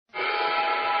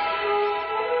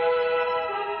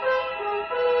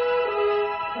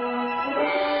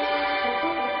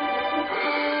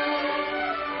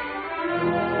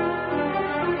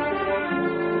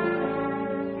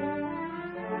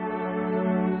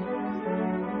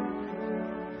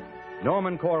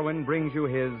Norman Corwin brings you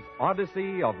his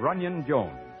Odyssey of Runyon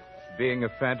Jones, being a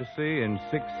fantasy in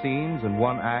 6 scenes and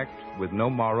 1 act with no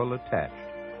moral attached.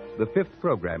 The 5th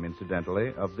program,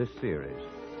 incidentally, of this series,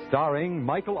 starring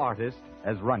Michael Artist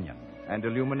as Runyon, and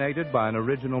illuminated by an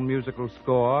original musical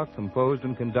score composed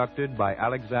and conducted by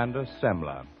Alexander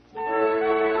Semler.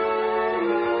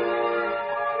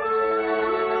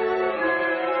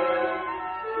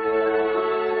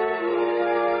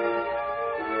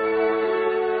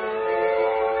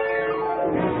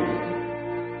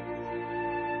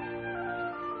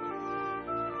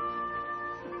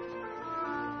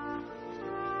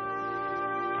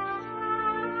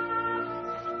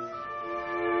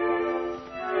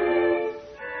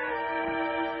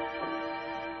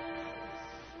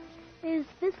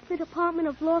 The Department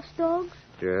of Lost Dogs?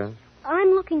 Yes?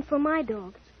 I'm looking for my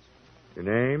dog. Your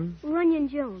name? Runyon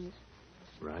Jones.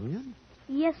 Runyon?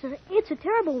 Yes, sir. It's a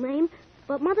terrible name,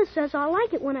 but Mother says I'll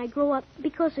like it when I grow up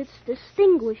because it's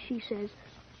distinguished, she says.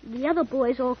 The other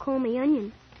boys all call me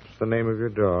Onion. What's the name of your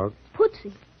dog?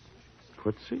 Pootsy.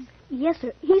 Pootsy? Yes,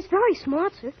 sir. He's very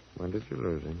smart, sir. When did you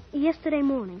lose him? Yesterday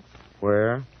morning.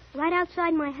 Where? Right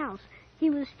outside my house. He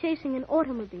was chasing an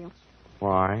automobile.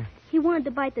 Why? He wanted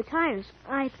to bite the tires,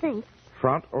 I think.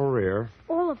 Front or rear?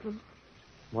 All of them.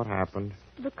 What happened?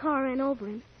 The car ran over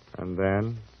him. And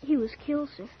then? He was killed,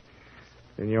 sir.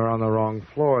 Then you're on the wrong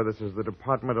floor. This is the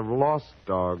Department of Lost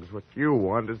Dogs. What you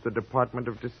want is the Department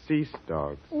of Deceased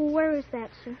Dogs. Where is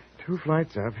that, sir? 2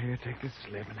 flights up. Here, take this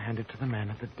slip and hand it to the man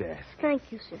at the desk.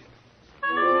 Thank you, sir.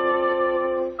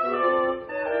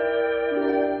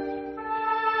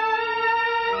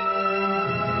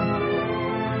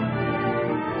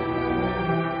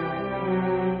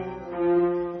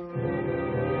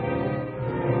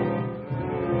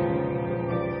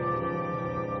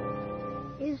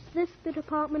 The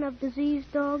Department of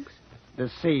Diseased Dogs?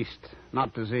 Deceased,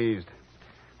 not diseased.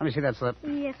 Let me see that slip.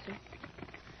 Yes,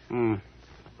 sir.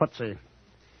 Pootsy.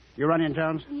 You Runyon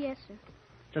Jones? Yes, sir.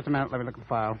 Just a minute. Let me look at the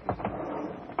file.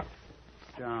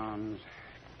 Jones,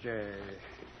 J.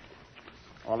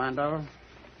 Orlando,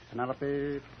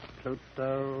 Penelope,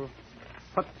 Pluto,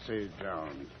 Pootsy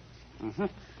Jones.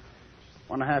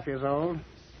 1.5 years old.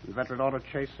 Inveterate auto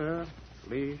chaser.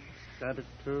 Leash,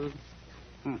 attitude.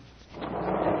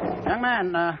 Young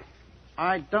man,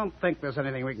 I don't think there's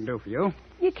anything we can do for you.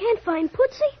 You can't find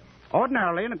Pootsy?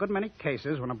 Ordinarily, in a good many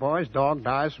cases, when a boy's dog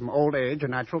dies from old age or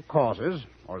natural causes,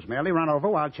 or is merely run over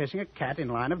while chasing a cat in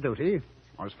line of duty,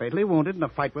 or is fatally wounded in a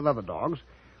fight with other dogs,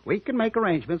 we can make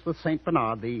arrangements with St.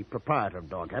 Bernard, the proprietor of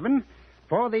Dog Heaven,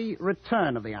 for the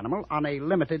return of the animal on a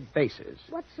limited basis.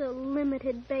 What's a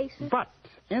limited basis? But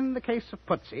in the case of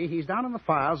Pootsy, he's down in the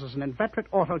files as an inveterate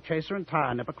auto chaser and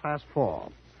tire nipper class 4.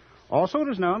 Also, it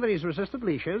is known that he's resisted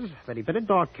leashes, that he bit a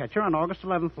dog catcher on August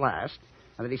 11th last,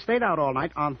 and that he stayed out all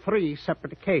night on 3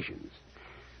 separate occasions.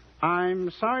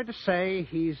 I'm sorry to say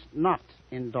he's not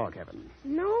in Dog Heaven.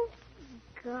 No?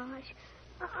 Gosh.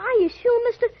 Are you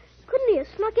sure, mister? Couldn't he have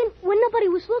snuck in when nobody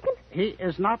was looking? He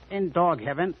is not in Dog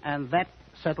Heaven, and that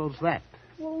settles that.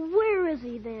 Well, where is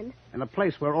he then? In a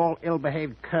place where all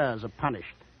ill-behaved curs are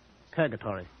punished.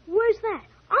 Purgatory. Where's that?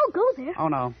 I'll go there. Oh,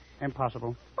 no.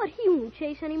 Impossible. But he won't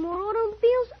chase any more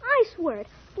automobiles. I swear it.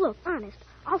 Look, honest,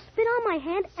 I'll spit on my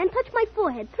hand and touch my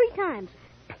forehead 3 times.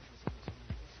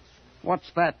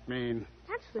 What's that mean?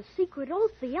 That's the secret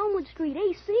oath, the Elmwood Street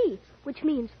AC, which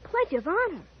means pledge of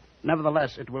honor.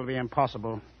 Nevertheless, it will be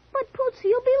impossible. But Pootsy,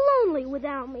 you'll be lonely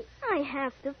without me. I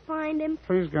have to find him.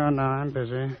 Please go now. I'm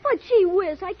busy. But gee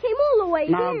whiz, I came all the way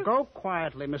Now, here. go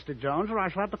quietly, Mr. Jones, or I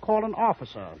shall have to call an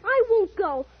officer. I won't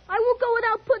go. I won't go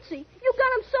without Pootsy. You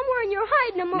got him somewhere and you're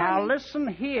hiding him on Now, me. listen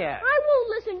here. I won't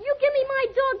listen. You give me my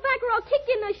dog back or I'll kick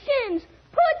you in the shins.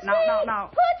 Pootsy! No.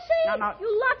 Pootsy! No.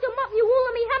 You locked him up and you won't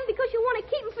let me have him because you want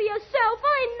to keep him for yourself.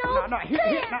 I know. No,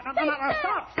 here. No,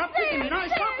 stop. Stop kicking me. No,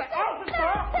 stop that. Officer!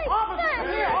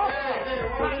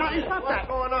 Now, stop that. What's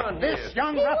going on This here?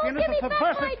 young ruffian is a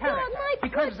perversive character.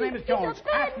 Because his name is Jones.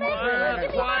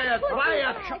 Quiet.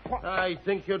 I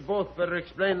think you'd both better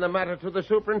explain the matter to the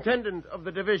superintendent of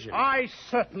the division. I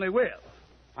certainly will.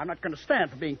 I'm not going to stand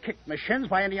for being kicked in the shins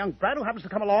by any young brat who happens to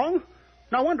come along.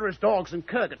 No wonder his dog's in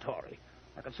purgatory.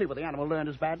 I can see where the animal learned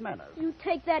his bad manners. You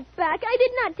take that back. I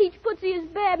did not teach Pootsy his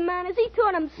bad manners. He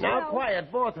taught himself. Now,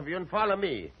 quiet, both of you, and follow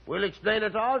me. We'll explain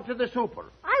it all to the super.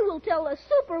 I will tell the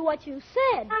super what you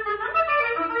said.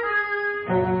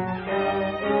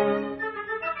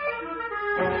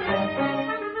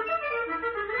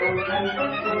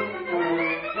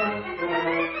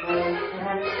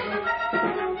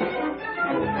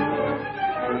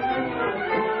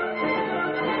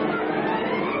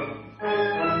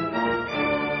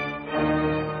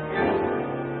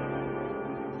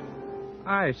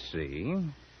 I see.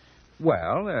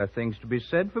 Well, there are things to be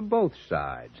said for both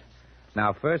sides.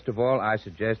 Now, first of all, I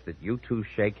suggest that you two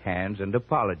shake hands and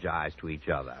apologize to each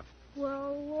other.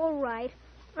 Well, all right.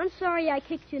 I'm sorry I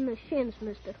kicked you in the shins,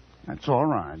 mister. That's all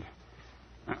right.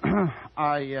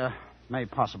 I may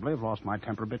possibly have lost my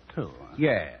temper a bit, too.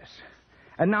 Yes.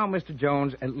 And now, Mr.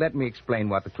 Jones, let me explain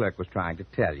what the clerk was trying to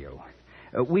tell you.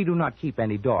 We do not keep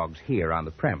any dogs here on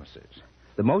the premises.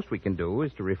 The most we can do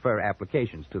is to refer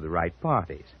applications to the right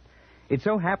parties. It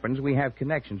so happens we have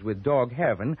connections with Dog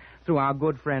Heaven through our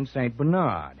good friend St.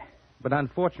 Bernard. But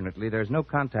unfortunately, there's no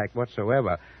contact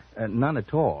whatsoever, none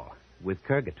at all, with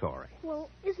Purgatory. Well,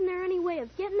 isn't there any way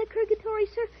of getting to Purgatory,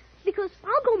 sir? Because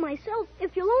I'll go myself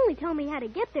if you'll only tell me how to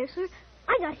get there, sir.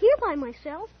 I got here by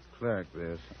myself. Clerk,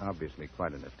 there's obviously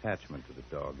quite an attachment to the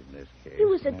dog in this case. He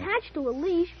was attached to a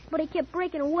leash, but he kept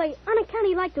breaking away on account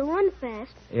he liked to run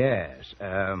fast. Yes.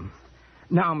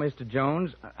 Now, Mr.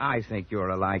 Jones, I think you're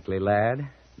a likely lad,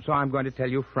 so I'm going to tell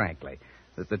you frankly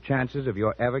that the chances of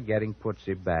your ever getting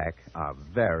Putsy back are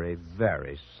very,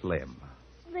 very slim.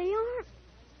 They are?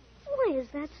 Why is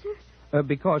that, sir?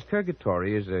 Because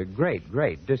Purgatory is a great,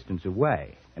 great distance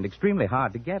away and extremely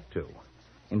hard to get to.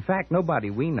 In fact, nobody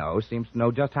we know seems to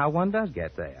know just how one does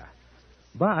get there.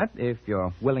 But if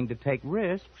you're willing to take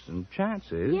risks and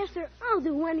chances... Yes, sir, I'll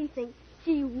do anything.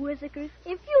 Gee whizzikers,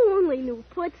 if you only knew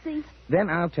Putsy. Then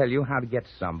I'll tell you how to get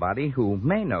somebody who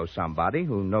may know somebody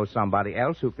who knows somebody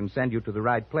else who can send you to the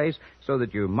right place so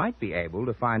that you might be able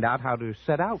to find out how to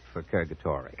set out for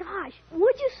Purgatory. Gosh,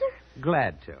 would you, sir?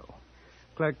 Glad to.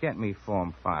 Clerk, get me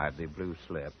Form 5, the blue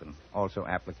slip, and also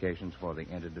applications for the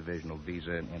interdivisional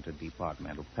visa and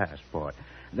interdepartmental passport.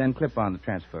 Then clip on the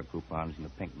transfer coupons and the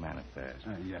pink manifest.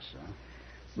 Yes, sir.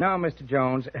 Now, Mr.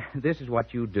 Jones, this is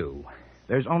what you do.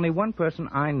 There's only one person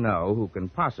I know who can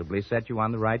possibly set you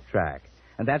on the right track,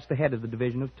 and that's the head of the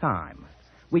Division of Time.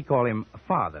 We call him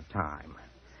Father Time.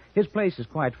 His place is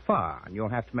quite far, and you'll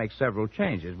have to make several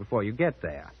changes before you get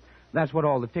there. That's what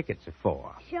all the tickets are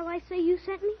for. Shall I say you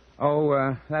sent me?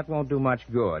 Oh, that won't do much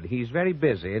good. He's very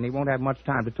busy, and he won't have much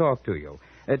time to talk to you.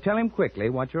 Tell him quickly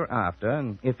what you're after,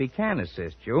 and if he can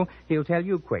assist you, he'll tell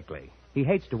you quickly. He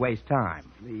hates to waste time.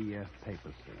 The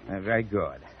papers, sir. Very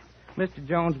good. Mr.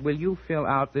 Jones, will you fill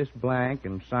out this blank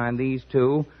and sign these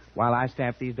two while I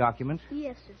stamp these documents?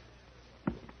 Yes,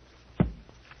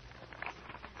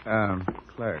 sir.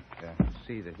 Clerk,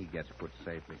 see that he gets put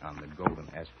safely on the golden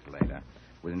escalator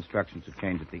with instructions to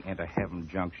change at the Enter Heaven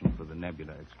Junction for the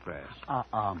Nebula Express.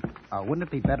 Wouldn't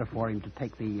it be better for him to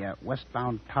take the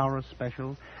westbound Taurus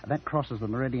special? That crosses the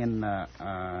meridian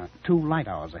 2 light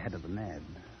hours ahead of the Ned.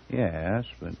 Yes,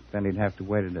 but then he'd have to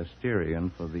wait at Asterion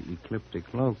for the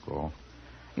ecliptic local.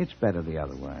 It's better the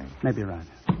other way. Maybe right.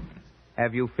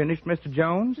 Have you finished, Mr.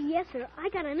 Jones? Yes, sir. I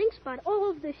got an ink spot all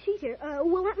over the sheet here.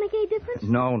 Will that make any difference?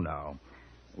 No.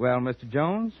 Well, Mr.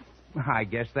 Jones, I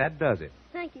guess that does it.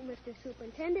 Thank you, Mr.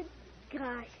 Superintendent.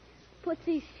 Gosh,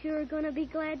 Putsy's sure gonna be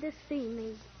glad to see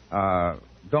me.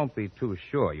 Don't be too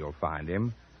sure you'll find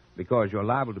him, because you're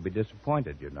liable to be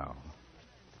disappointed, you know.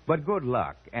 But good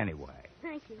luck, anyway.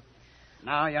 Thank you.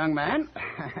 Now, young man,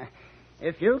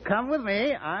 if you come with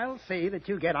me, I'll see that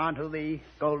you get onto the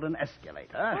golden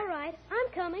escalator. All right, I'm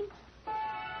coming.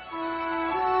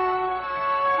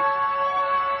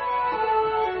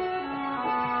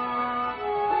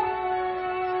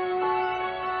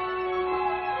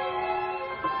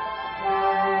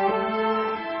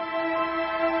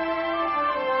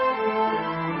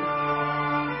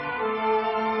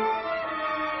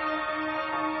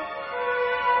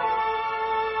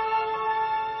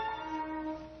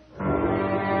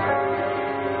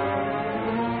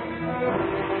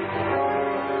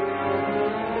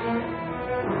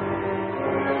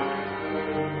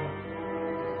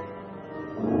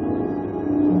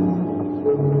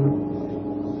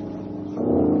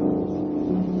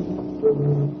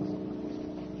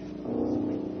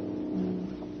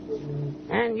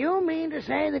 And you mean to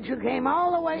say that you came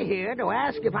all the way here to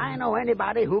ask if I know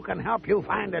anybody who can help you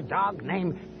find a dog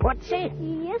named Putsy?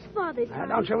 Yes, Father Time.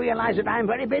 Don't you realize that I'm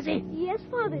very busy? Yes,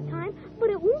 Father Time, but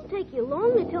it won't take you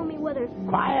long to tell me whether...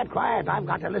 Quiet. I've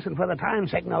got to listen for the time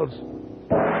signals.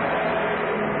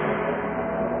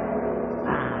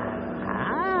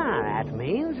 That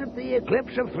means that the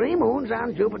eclipse of 3 moons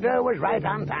on Jupiter was right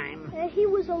on time. He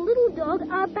was a little dog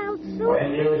about so...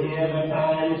 When you hear the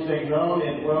time signal,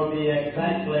 it will be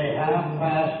exactly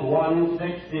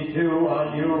 1:62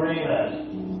 on Uranus.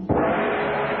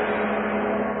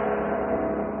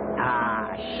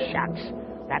 Shucks.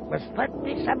 That was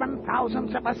 37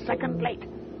 thousandths of a second late.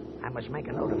 I must make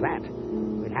a note of that.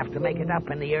 We'll have to make it up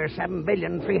in the year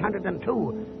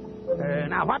 7,302,000,000.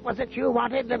 Now, what was it you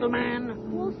wanted, little man?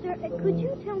 Well, sir, could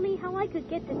you tell me how I could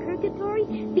get to Purgatory?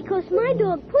 Because my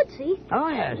dog, Putsy... Oh,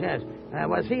 yes.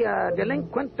 Was he a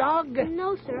delinquent dog?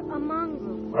 No, sir, a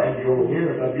mongrel. When you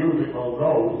hear the musical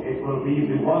note, it will be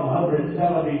the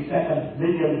 172nd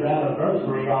millionth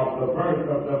anniversary of the birth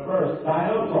of the first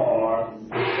dinosaur.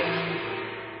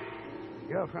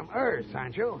 You're from Earth,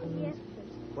 aren't you? Yes, sir.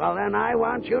 Well, then I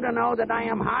want you to know that I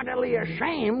am heartily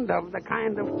ashamed of the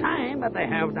kind of time that they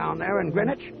have down there in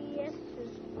Greenwich. Yes,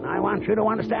 sir. And I want you to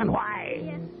understand why.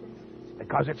 Yes, sir.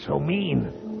 Because it's so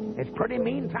mean. It's pretty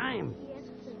mean time. Yes,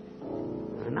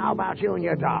 sir. And now about you and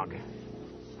your dog.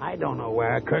 I don't know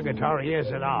where Purgatory is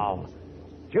at all.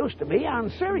 It used to be on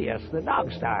Sirius, the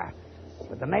dog star.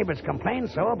 But the neighbors complained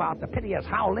so about the piteous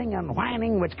howling and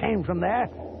whining which came from there.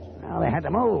 Well, they had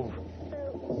to move.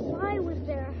 Why was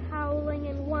there howling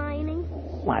and whining?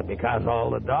 Why, because all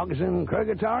the dogs in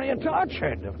Purgatory are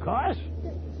tortured, of course.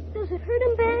 Does it hurt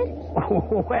him bad?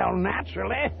 Well,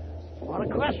 naturally. What a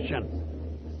question.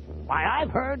 Why,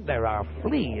 I've heard there are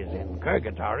fleas in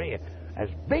Purgatory as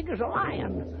big as a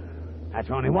lion. That's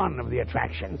only one of the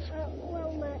attractions.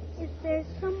 Is there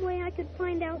some way I could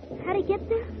find out how to get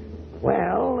there?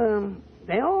 Well,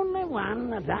 the only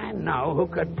one that I know who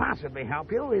could possibly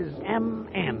help you is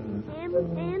M.N.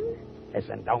 M.N.?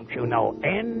 Listen, don't you know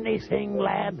anything,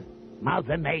 lad?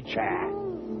 Mother Nature.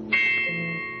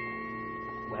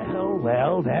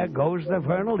 Well, there goes the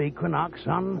vernal equinox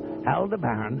on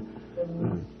Aldebaran.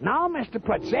 Now, Mr.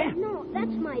 Putsy. No,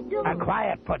 that's my dog.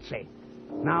 Quiet, Putsy.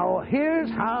 Now, here's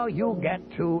how you get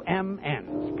to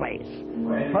M.N.'s place.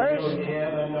 When First... you hear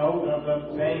the note of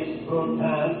the bass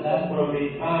boutant, that will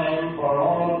be time for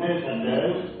all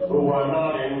visitors who were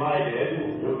not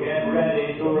invited to get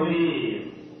ready to leave.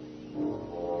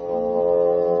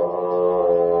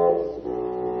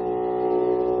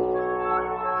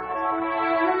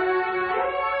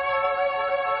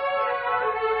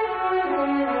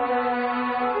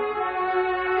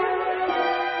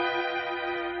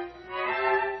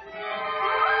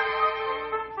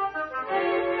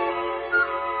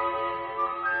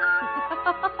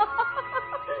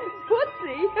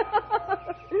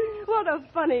 What a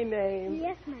funny name.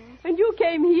 Yes, ma'am. And you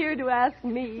came here to ask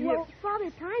me. Well,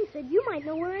 Father Time said you might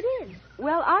know where it is.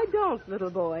 Well, I don't, little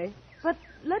boy. But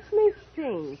let me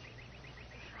think.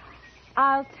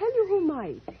 I'll tell you who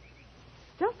might.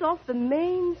 Just off the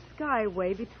main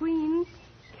skyway between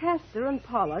Castor and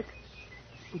Pollock,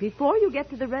 before you get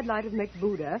to the red light of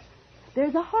McBuda,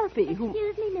 there's a harpy who...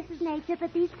 Excuse me, Mrs. Nature,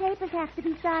 but these papers have to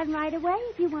be signed right away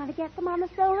if you want to get them on the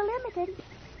Solar Limited.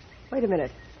 Wait a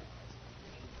minute.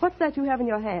 What's that you have in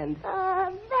your hand?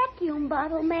 Vacuum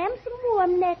bottle, ma'am. Some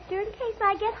warm nectar in case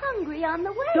I get hungry on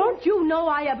the way. Don't you know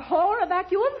I abhor a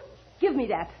vacuum? Give me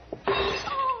that.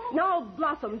 Now,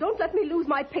 Blossom, don't let me lose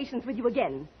my patience with you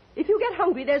again. If you get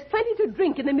hungry, there's plenty to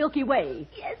drink in the Milky Way.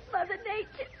 Yes, Mother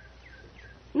Nature.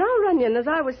 Now, Runyon, as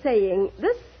I was saying,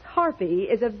 this harpy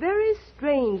is a very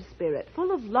strange spirit,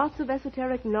 full of lots of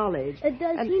esoteric knowledge.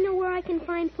 Does he know where I can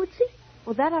find Putsy?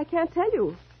 Well, that I can't tell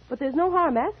you, but there's no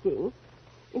harm asking.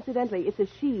 Incidentally, it's a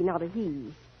she, not a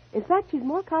he. In fact, she's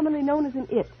more commonly known as an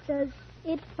it. Does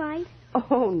it fight?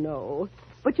 Oh, no.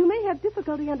 But you may have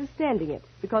difficulty understanding it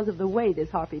because of the way this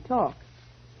harpy talks.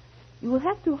 You will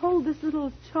have to hold this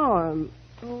little charm.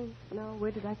 Oh, now,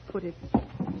 where did I put it?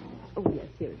 Oh, yes,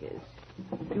 here it is.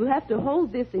 You'll have to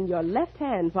hold this in your left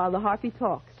hand while the harpy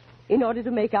talks in order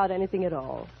to make out anything at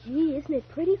all. Gee, isn't it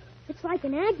pretty? It's like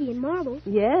an Aggie in marbles.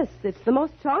 Yes, it's the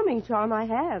most charming charm I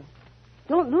have.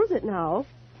 Don't lose it now,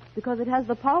 because it has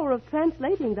the power of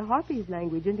translating the harpy's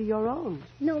language into your own.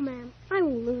 No, ma'am, I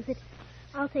won't lose it.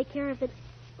 I'll take care of it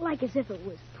like as if it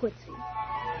was Putsy.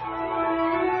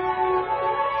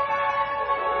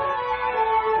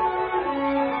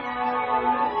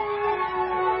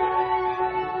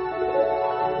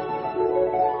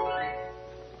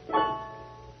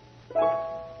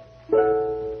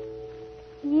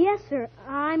 Yes, sir.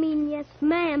 I mean, yes,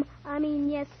 ma'am. I mean,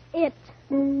 yes, it.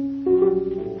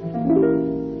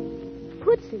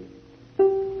 Putsy.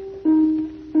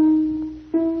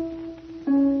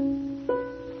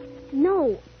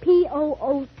 No,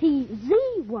 P-O-O-T-Z-Y.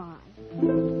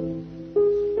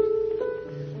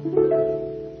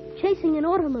 Chasing an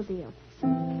automobile.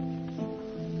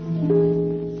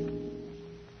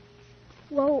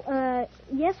 Well,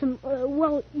 yes,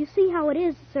 well, you see how it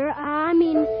is, sir. I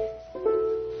mean...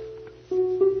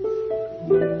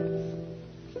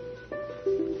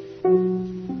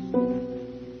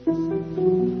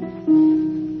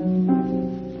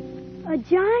 A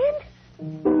giant?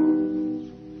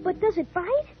 But does it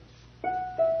bite?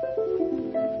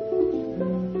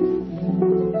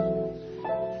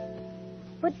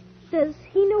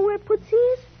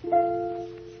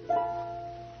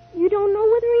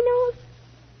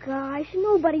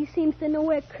 Nobody seems to know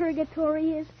where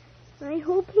Purgatory is. I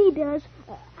hope he does.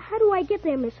 How do I get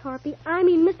there, Miss Harpy? I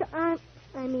mean,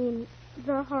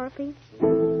 the Harpy.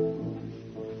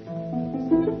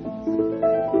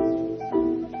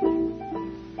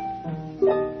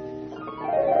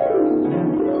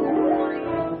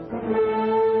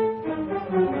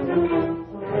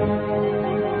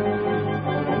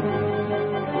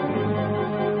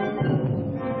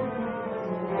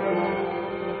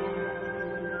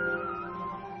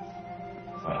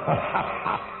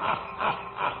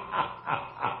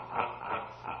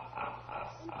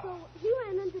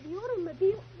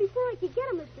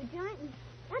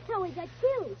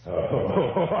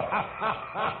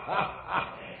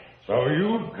 So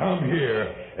you've come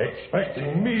here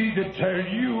expecting me to tell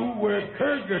you where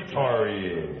Purgatory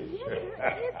is? Yes, sir.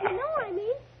 Yes, you know, I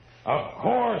mean. Of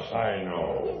course I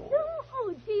know. You do?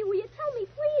 Oh, gee, will you tell me,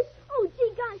 please? Oh,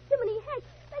 gee, gosh, Jiminy heck,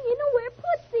 then you know where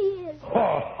Pussy is.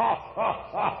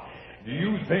 Do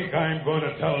you think I'm going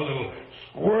to tell a little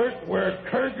squirt where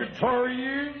Purgatory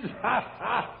is?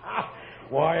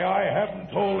 Why, I haven't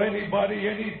told anybody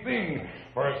anything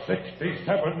for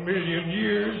 67 million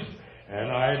years,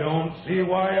 and I don't see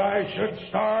why I should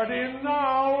start in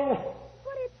now.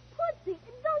 But it's Pussy.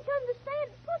 Don't you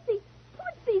understand?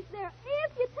 Pussy's there.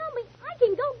 If you tell me, I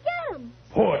can go get him.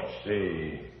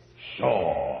 Pussy?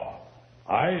 Sure.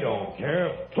 I don't care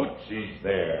if Tootsie's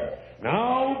there.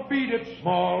 Now beat it,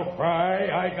 small fry.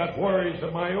 I got worries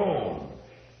of my own.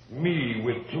 Me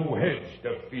with 2 heads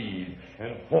to feed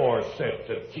and 4 sets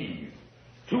of teeth.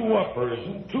 2 uppers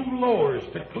and 2 lowers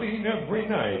to clean every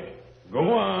night.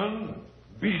 Go on,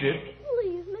 beat it.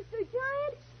 Please, Mr.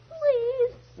 Giant,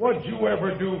 please. What'd you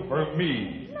ever do for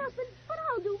me? Nothing, but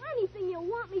I'll do anything you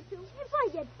want me to if I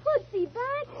get Pussy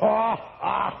back.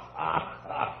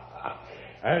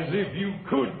 As if you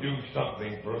could do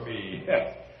something for me.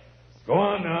 Go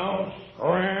on now,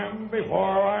 scram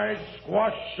before I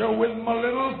squash you with my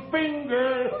little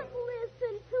finger. But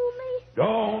listen to me.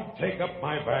 Don't take up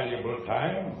my valuable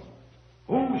time.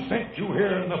 Who sent you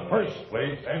here in the first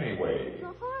place, anyway?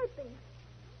 The Harpy.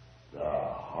 The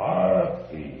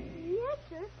Harpy? Yes,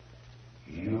 sir.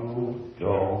 You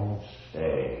don't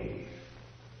say.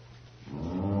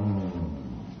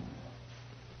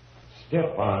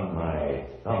 Step on my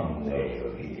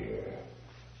thumbnail here.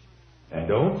 And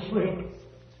don't slip.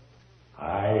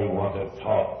 I want to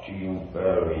talk to you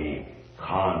very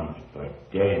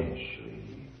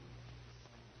confidentially.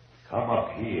 Come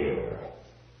up here,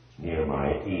 near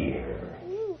my ear.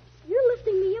 Oh, you're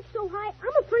lifting me up so high,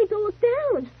 I'm afraid to look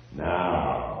down.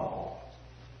 Now,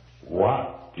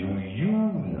 what do you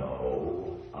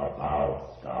know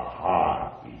about the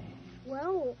Harpy?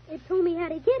 Well, it told me how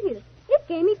to get here. It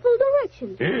gave me full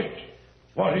directions. It?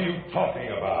 What are you talking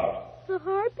about? The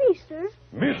Harpy, sir.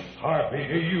 Miss Harpy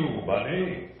to you,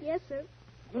 Bunny. Yes, sir.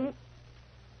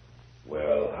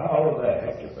 Well, how the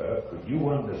heck ever could you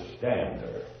understand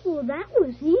her? Well, that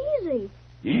was easy.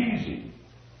 Easy?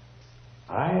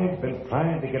 I've been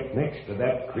trying to get next to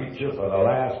that creature for the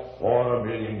last 4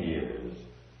 million years.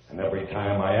 And every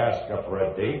time I ask her for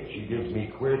a date, she gives me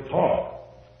queer talk.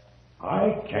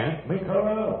 I can't make her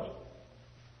out.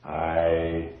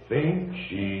 I think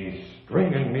she's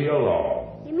stringing me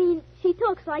along. You mean she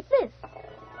talks like this?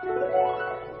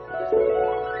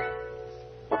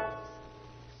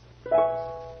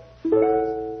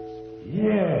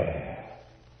 Yeah.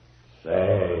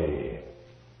 Say,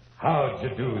 how'd you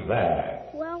do that?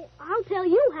 Well, I'll tell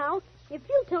you how, if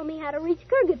you'll tell me how to reach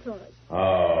Purgatory.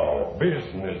 Oh,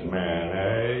 businessman,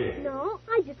 eh? No,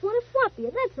 I just want to swap you,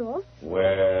 that's all.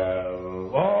 Well,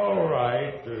 all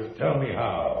right. Tell me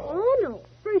how. Oh, no.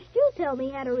 First you tell me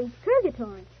how to reach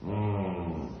Purgatory.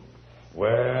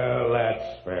 Well,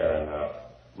 that's fair enough.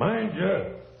 Mind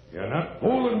you, you're not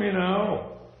fooling me now.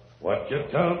 What you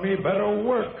tell me better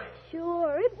work.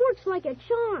 Sure, it works like a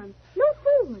charm. No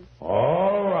fooling.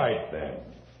 All right, then.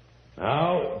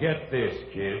 Now, get this,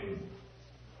 kid.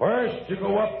 First, you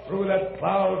go up through that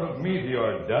cloud of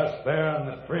meteor dust there on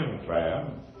the trim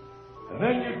tram, and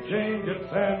then you change at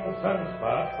San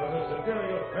Sunspot for the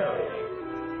Sidereal Ferry.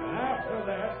 And after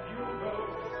that, you go...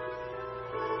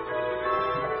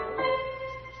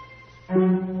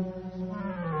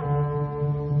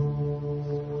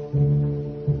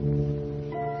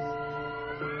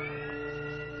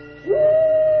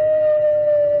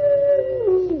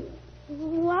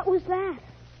 What was that?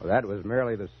 Well, that was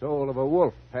merely the soul of a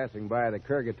wolf passing by the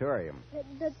Purgatorium.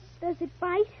 Does it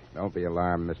bite? Don't be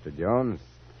alarmed, Mr. Jones.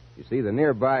 You see, the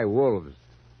nearby wolves,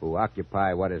 who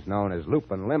occupy what is known as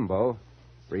Lupin Limbo,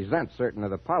 resent certain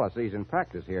of the policies in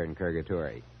practice here in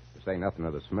Purgatory, to say nothing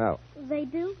of the smell. They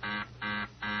do?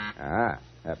 Ah,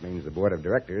 That means the board of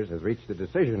directors has reached a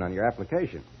decision on your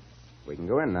application. We can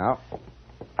go in now.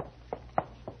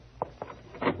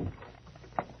 Mr.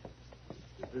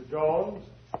 Jones,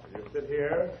 will you sit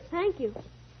here? Thank you.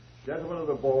 Gentlemen of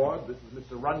the board, this is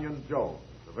Mr. Runyon Jones,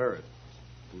 of Earth,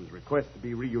 whose request to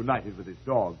be reunited with his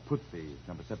dog, Putsy,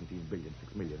 number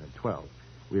 17,006,012.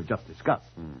 We have just discussed.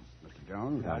 Mr.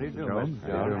 Jones. How do you do, Jones?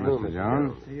 Mr. How do you do, Mr.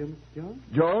 Jones? See you, Mr. Jones?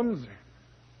 Jones,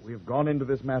 we have gone into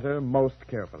this matter most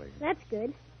carefully. That's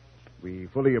good. We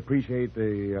fully appreciate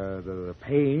the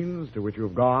pains to which you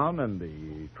have gone and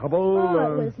the trouble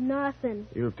Oh, it was nothing.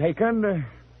 you've taken.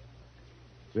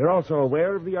 We're also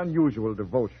aware of the unusual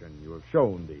devotion you have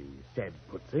shown the said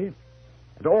Putsy,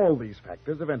 and all these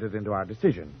factors have entered into our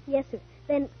decision. Yes, sir.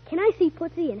 Then can I see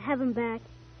Putsy and have him back?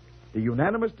 The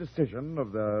unanimous decision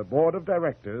of the board of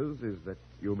directors is that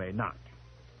you may not.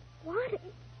 What?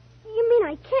 You mean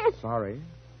I can't? Sorry,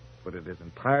 but it is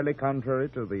entirely contrary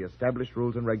to the established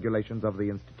rules and regulations of the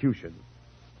institution.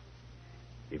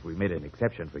 If we made an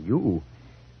exception for you,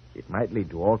 it might lead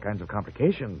to all kinds of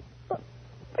complications. But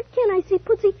can I see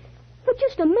Putsy for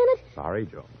just a minute? Sorry,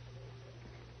 Jones.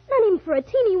 Not even for a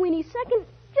teeny-weeny second.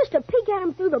 Just to peek at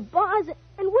him through the bars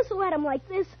and whistle at him like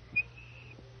this.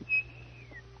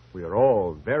 We are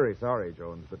all very sorry,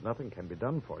 Jones, but nothing can be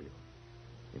done for you.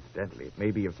 Incidentally, it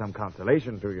may be of some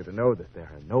consolation to you to know that there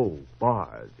are no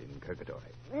bars in Purgatory.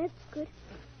 That's good.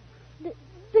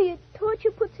 Do you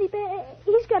torture Putsy Bear?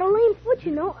 He's got a lame foot,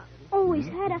 you know. Always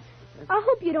had a... I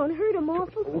hope you don't hurt him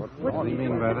awful. What do you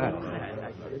mean by that?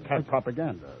 Cat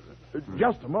propaganda.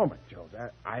 Just a moment, Jones.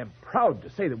 I am proud to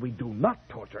say that we do not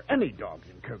torture any dogs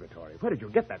in Purgatory. Where did you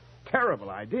get that terrible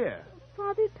idea?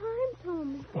 Father Time told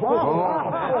me.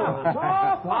 Father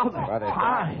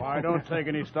Time. Why, don't take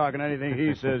any stock in anything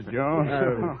he says,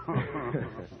 Jones.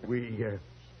 We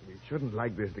shouldn't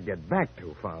like this to get back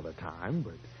to Father Time,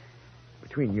 but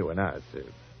between you and us,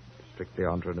 strictly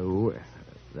entre nous,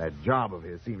 that job of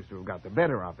his seems to have got the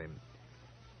better of him.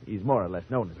 He's more or less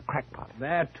known as a crackpot.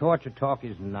 That torture talk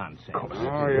is nonsense.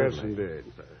 Oh, yes, indeed.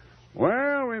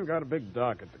 Well, we've got a big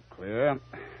docket to clear.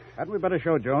 Hadn't we better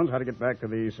show Jones how to get back to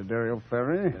the Sidereal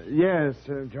Ferry? Yes,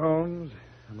 Jones.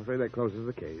 I'm afraid that closes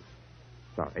the case.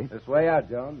 Sorry. This way out,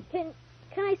 Jones. Can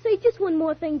I say just one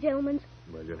more thing, gentlemen?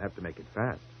 Well, you'll have to make it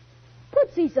fast.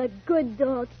 Putsy's a good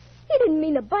dog. He didn't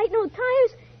mean to bite no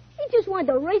tires. He just wanted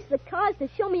to race the cars to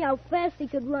show me how fast he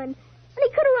could run. And he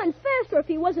could have run faster if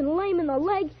he wasn't lame in the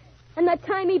leg. And the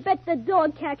time he bet the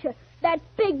dog catcher, that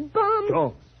big bum...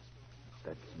 Jones,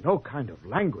 that's no kind of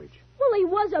language. Well, he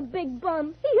was a big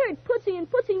bum. He hurt Putsy, and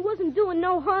Putsy wasn't doing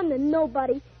no harm to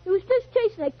nobody. He was just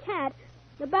chasing a cat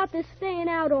about to staying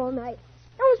out all night.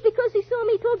 That was because he saw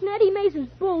me talking to Eddie Mason's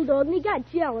bulldog, and he got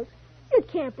jealous. You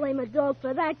can't blame a dog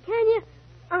for that, can you?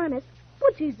 Honest,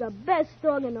 Putsy's the best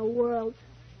dog in the world.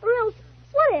 Or else,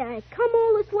 what did I come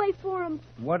all this way for him?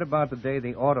 What about the day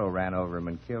the auto ran over him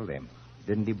and killed him?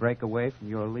 Didn't he break away from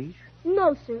your leash?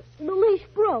 No, sir. The leash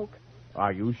broke.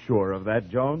 Are you sure of that,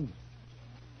 Jones?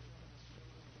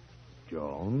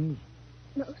 Jones?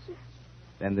 No, sir.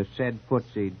 Then the said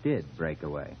Putsy did break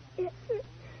away. Yes, sir.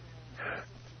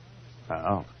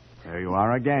 Oh, there you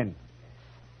are again.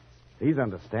 Please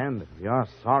understand that we are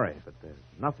sorry, but there's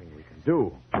nothing we can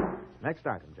do. Next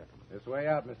item, gentlemen. This way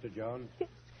out, Mr. Jones.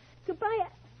 Goodbye.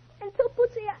 Until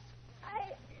Putsy,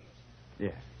 I...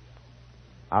 Yes.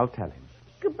 I'll tell him.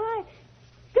 Goodbye.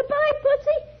 Goodbye,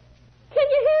 Putsy. Can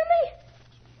you hear me?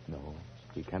 No,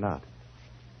 he cannot.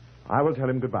 I will tell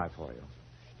him goodbye for you.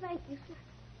 Thank you,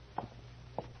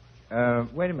 sir.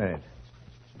 Wait a minute.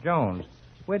 Jones,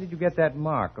 where did you get that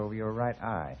mark over your right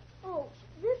eye? Oh,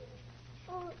 this...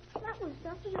 Oh, that was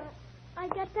nothing. I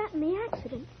got that in the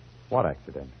accident. What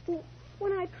accident?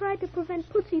 When I tried to prevent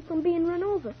Putsy from being run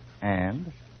over.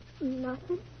 And?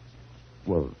 Nothing.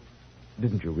 Well,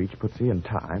 didn't you reach Putsy in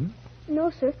time?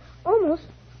 No, sir. Almost.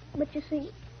 But you see,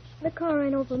 the car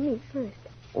ran over me first.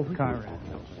 Oh, the car ran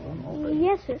over you?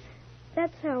 Yes, sir.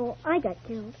 That's how I got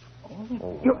killed.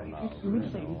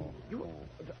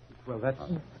 Well, that's...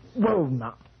 Well,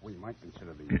 now... We might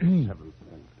consider the seventh...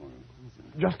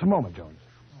 Just a moment, Jones.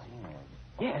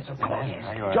 Yes, of course.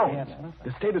 Jones,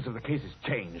 the status of the case is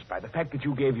changed by the fact that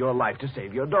you gave your life to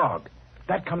save your dog.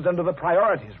 That comes under the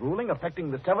priorities ruling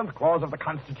affecting the 7th clause of the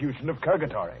Constitution of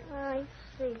Purgatory. I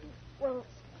see. Well,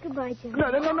 goodbye, Jim. No.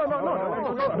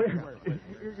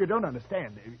 You don't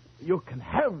understand. You can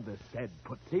have the said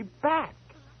Putsy back.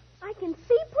 I can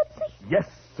see Putsy? Yes,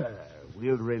 sir.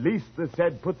 We'll release the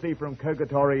said Putsy from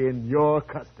Purgatory in your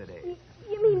custody.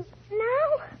 You mean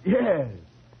now? Yes.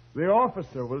 The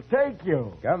officer will take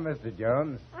you. Come, Mr.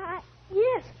 Jones.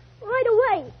 Yes, right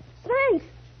away. Thanks.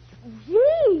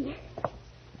 Gee.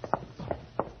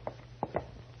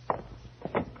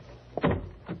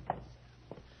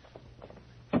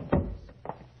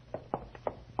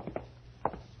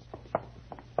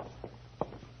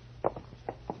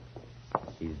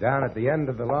 down at the end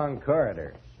of the long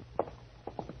corridor.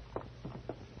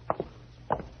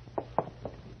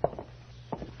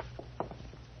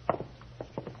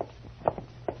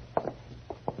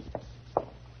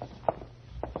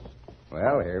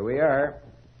 Well, here we are.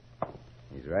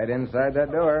 He's right inside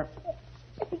that door.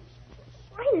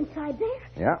 Right inside there?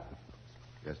 Yeah.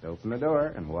 Just open the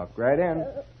door and walk right in.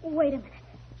 Wait a minute.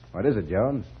 What is it,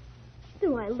 Jones?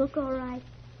 Do I look all right?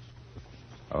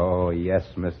 Oh, yes,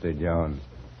 Mr. Jones.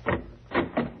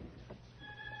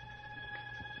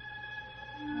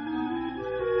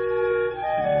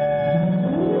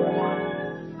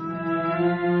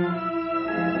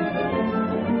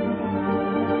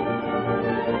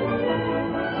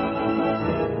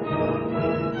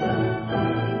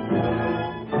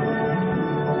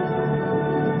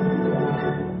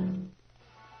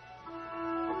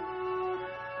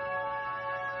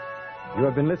 You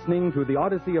have been listening to The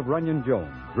Odyssey of Runyon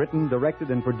Jones, written,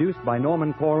 directed, and produced by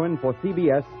Norman Corwin for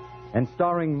CBS and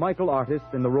starring Michael Artist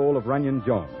in the role of Runyon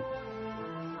Jones.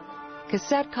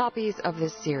 Cassette copies of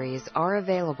this series are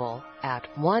available at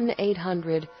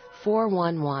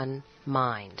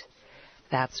 1-800-411-MIND.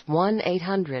 That's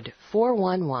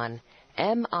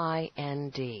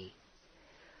 1-800-411-MIND.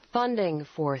 Funding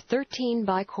for 13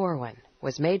 by Corwin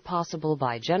was made possible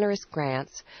by generous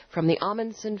grants from the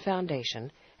Amundsen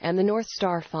Foundation and the North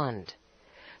Star Fund.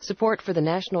 Support for the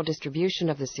national distribution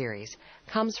of the series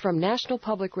comes from National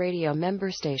Public Radio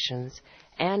member stations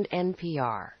and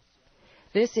NPR.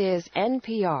 This is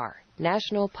NPR,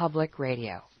 National Public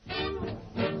Radio.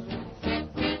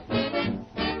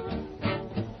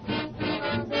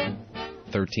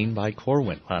 "13 by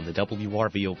Corwin" on the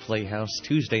WRVO Playhouse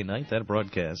Tuesday night. That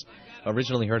broadcast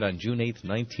originally heard on June 8,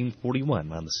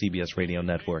 1941 on the CBS Radio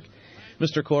Network.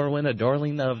 Mr. Corwin, a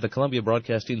darling of the Columbia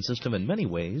Broadcasting System in many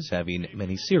ways, having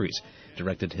many series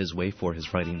directed his way for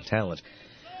his writing talent.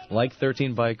 Like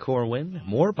 13 by Corwin,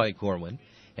 More by Corwin,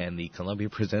 and the Columbia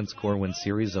Presents Corwin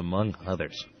series, among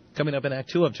others. Coming up in Act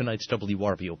 2 of tonight's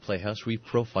WRVO Playhouse, we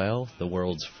profile the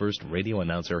world's first radio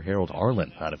announcer, Harold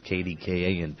Arlen, out of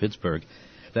KDKA in Pittsburgh.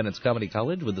 Then it's Comedy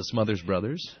College with the Smothers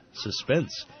Brothers,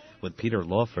 Suspense with Peter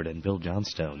Lawford and Bill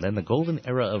Johnstone. Then the golden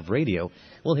era of radio.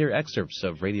 We'll hear excerpts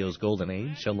of radio's golden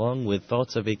age, along with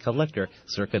thoughts of a collector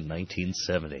circa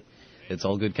 1970. It's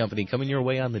all good company coming your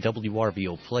way on the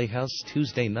WRVO Playhouse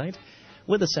Tuesday night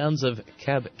with the sounds of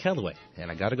Cab Calloway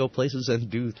and I Gotta Go Places and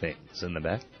Do Things in the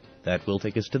back. That will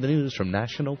take us to the news from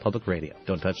National Public Radio.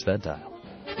 Don't touch that dial.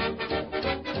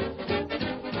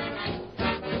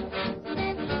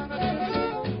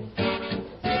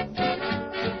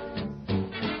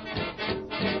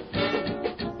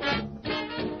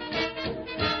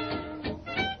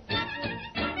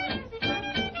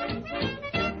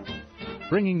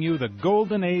 Bringing you the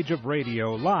golden age of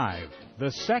radio live,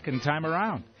 the second time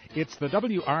around. It's the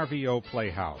WRVO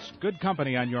Playhouse. Good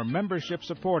company on your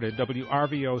membership-supported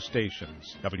WRVO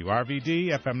stations.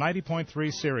 WRVD, FM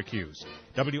 90.3 Syracuse.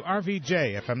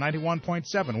 WRVJ, FM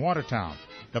 91.7 Watertown.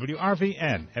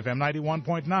 WRVN, FM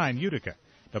 91.9 Utica.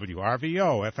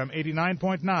 WRVO, FM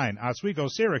 89.9 Oswego,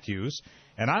 Syracuse.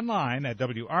 And online at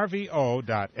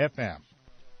WRVO.FM.